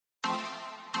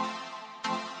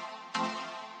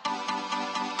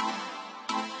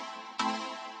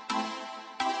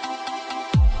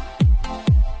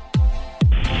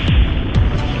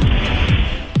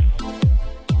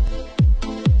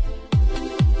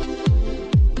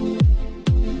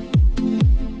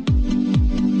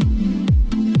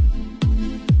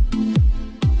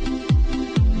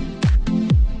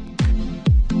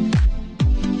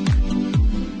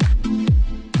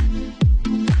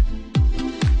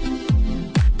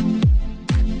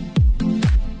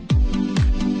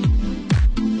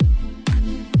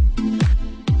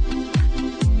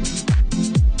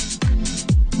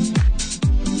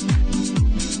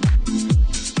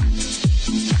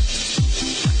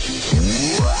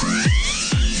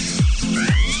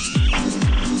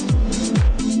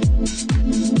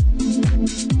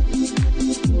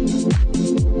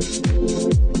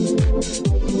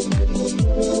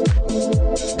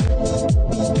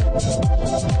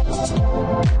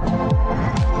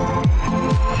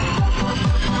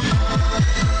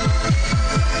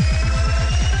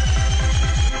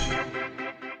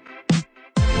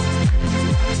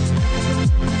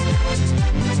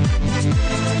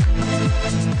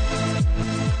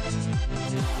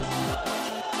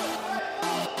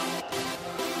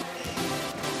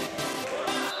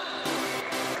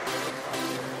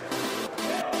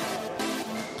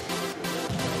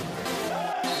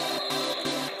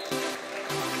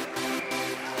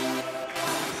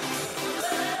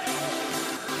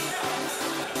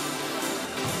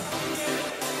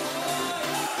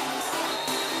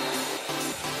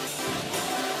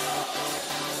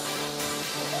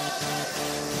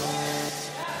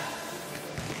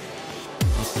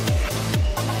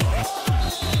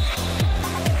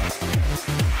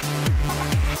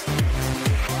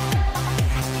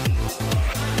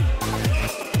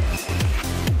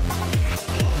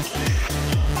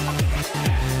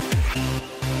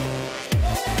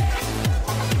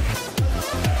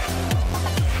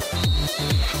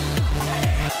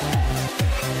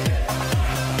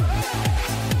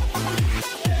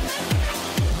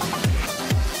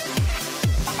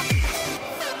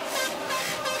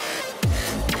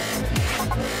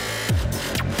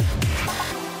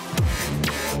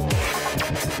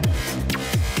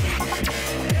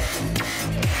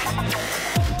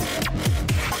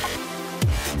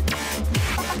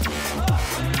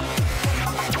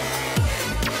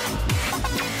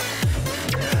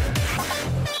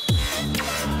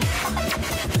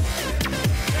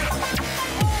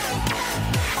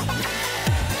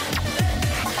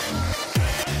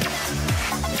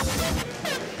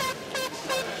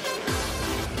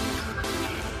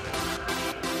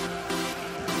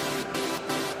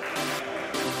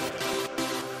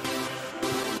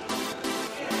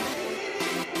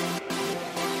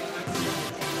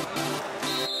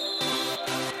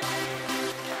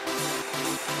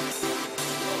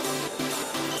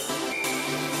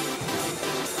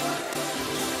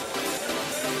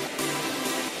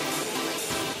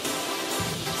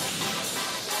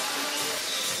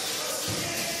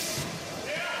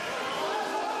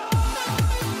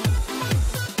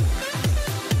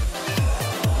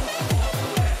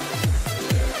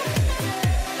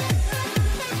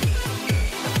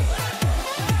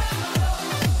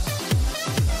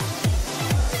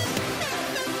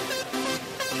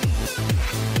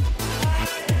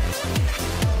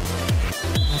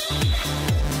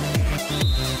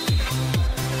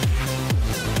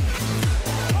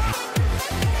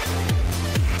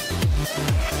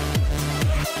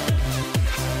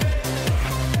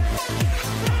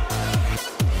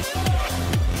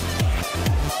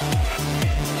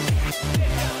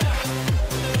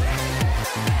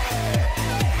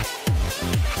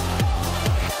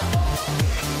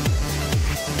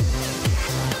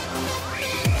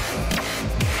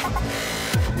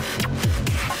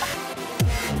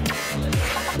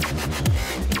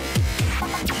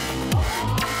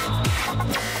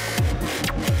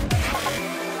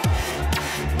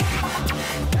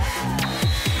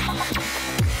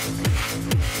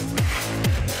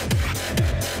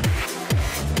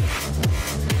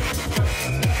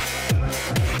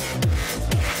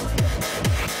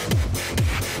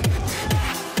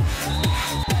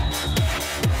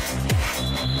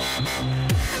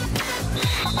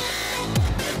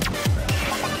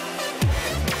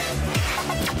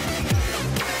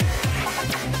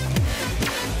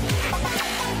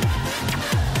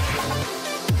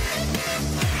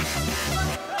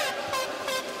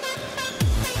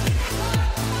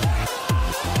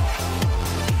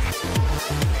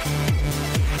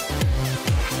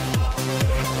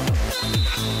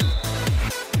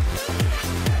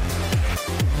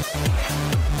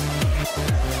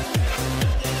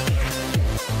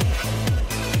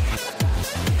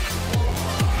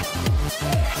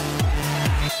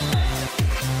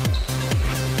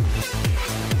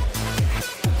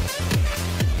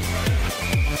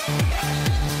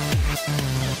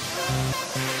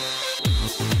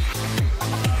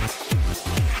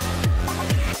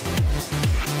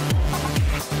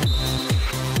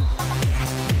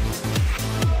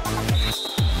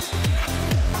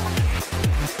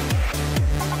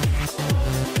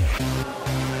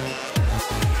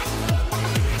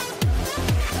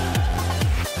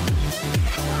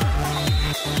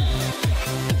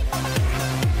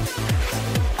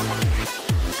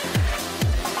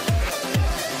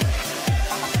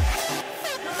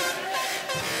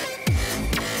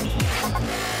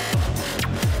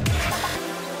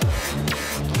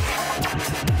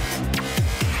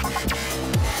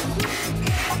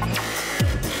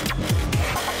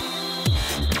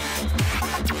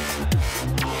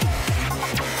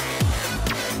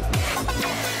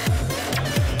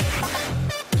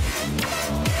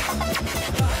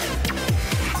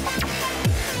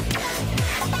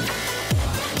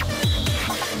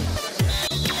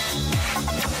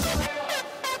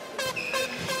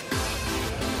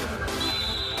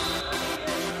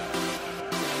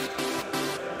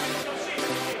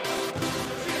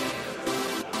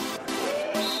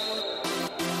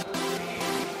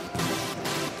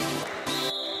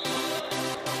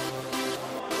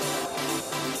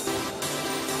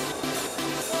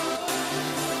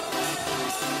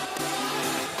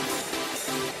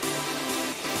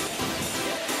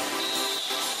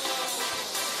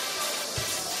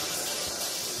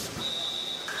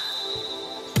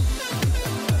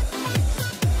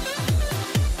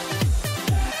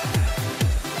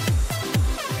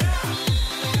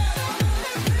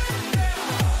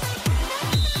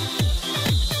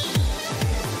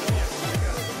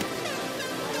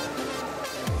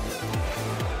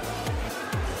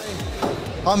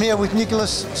I'm here with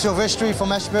Nicholas Silvestri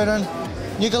from Ashburton.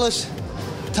 Nicholas,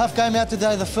 tough game out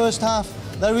today, the first half.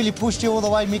 They really pushed you all the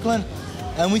way, Mickleham.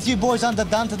 And with you boys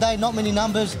underdone today, not many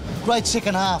numbers, great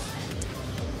second half.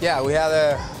 Yeah, we had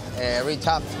a really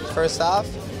tough first half,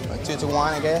 like 2-1,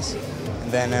 I guess.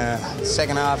 And then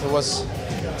second half, it was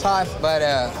tough, but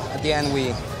at the end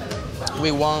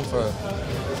we won for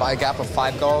a gap of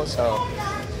 5 goals, so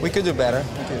we could do better.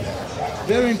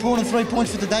 Very important 3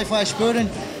 points for today for Ashburton,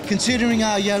 considering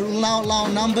your low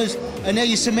numbers, and now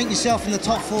you cement yourself in the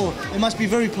top 4. It must be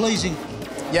very pleasing.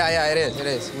 Yeah, it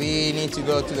is. We need to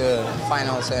go to the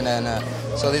finals, and then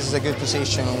so this is a good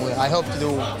position. I hope to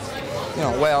do,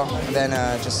 well, and then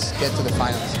just get to the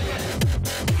finals.